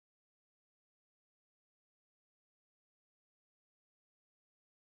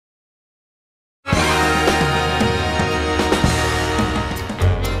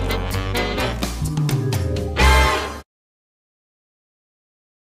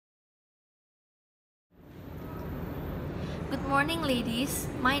Good morning,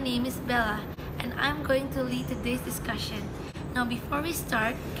 ladies. My name is Bella, and I'm going to lead today's discussion. Now, before we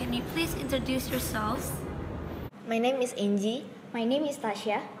start, can you please introduce yourselves? My name is Angie. My name is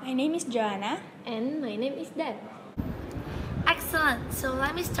Tasya. My name is Joanna. And my name is Dan. Excellent. So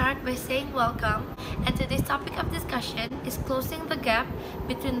let me start by saying welcome. And today's topic of discussion is closing the gap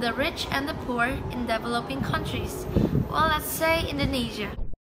between the rich and the poor in developing countries. Well, let's say Indonesia.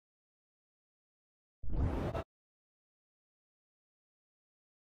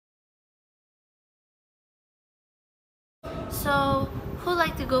 So, who'd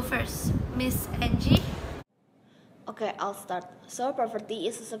like to go first? Miss Angie? Okay, I'll start. So, poverty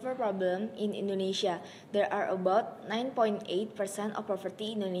is a severe problem in Indonesia. There are about 9.8% of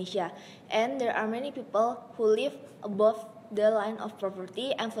poverty in Indonesia, and there are many people who live above the line of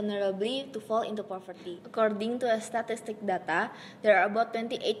poverty and vulnerable to fall into poverty. According to statistic data, there are about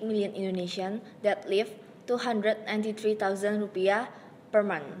 28 million Indonesians that live 293,000 rupiah per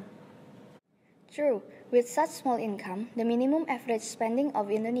month. True. With such small income, the minimum average spending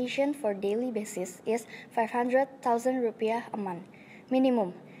of Indonesian for daily basis is 500,000 rupiah a month.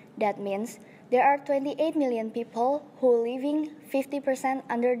 Minimum. That means there are 28 million people who living 50%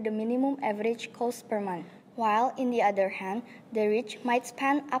 under the minimum average cost per month. While, in the other hand, the rich might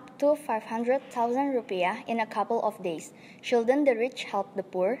spend up to 500,000 rupiah in a couple of days. Shouldn't the rich help the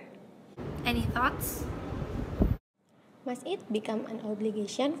poor? Any thoughts? Must it become an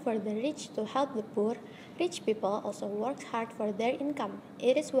obligation for the rich to help the poor? Rich people also work hard for their income.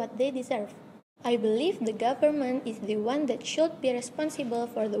 It is what they deserve. I believe the government is the one that should be responsible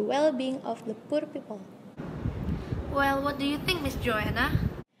for the well-being of the poor people. Well, what do you think, Miss Joanna?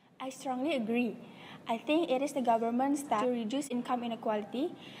 I strongly agree. I think it is the government's task to reduce income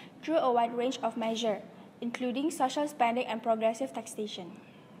inequality through a wide range of measures, including social spending and progressive taxation.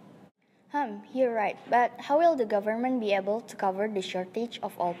 You're right, but how will the government be able to cover the shortage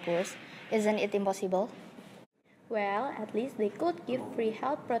of all poor? Isn't it impossible? Well, at least they could give free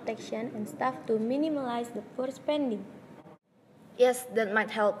health protection and stuff to minimize the poor spending. Yes, that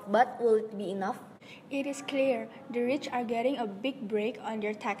might help, but will it be enough? It is clear the rich are getting a big break on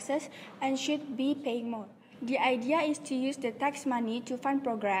their taxes and should be paying more. The idea is to use the tax money to fund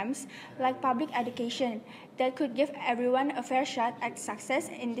programs like public education that could give everyone a fair shot at success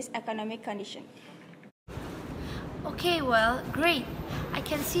in this economic condition. Okay, well, great. I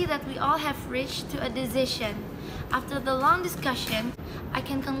can see that we all have reached to a decision. After the long discussion, I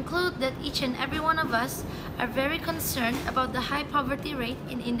can conclude that each and every one of us are very concerned about the high poverty rate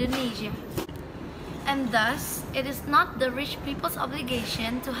in Indonesia. And thus, it is not the rich people's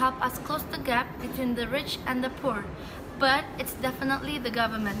obligation to help us close the gap between the rich and the poor, but it's definitely the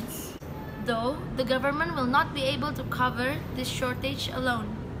government's. Though, the government will not be able to cover this shortage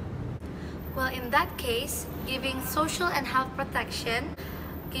alone. Well, in that case, giving social and health protection,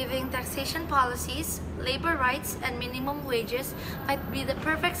 giving taxation policies, labor rights, and minimum wages might be the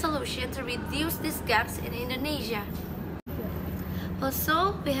perfect solution to reduce these gaps in Indonesia.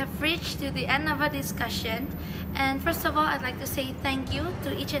 Also, we have reached to the end of our discussion, and first of all, I'd like to say thank you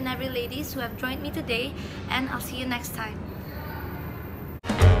to each and every ladies who have joined me today, and I'll see you next time.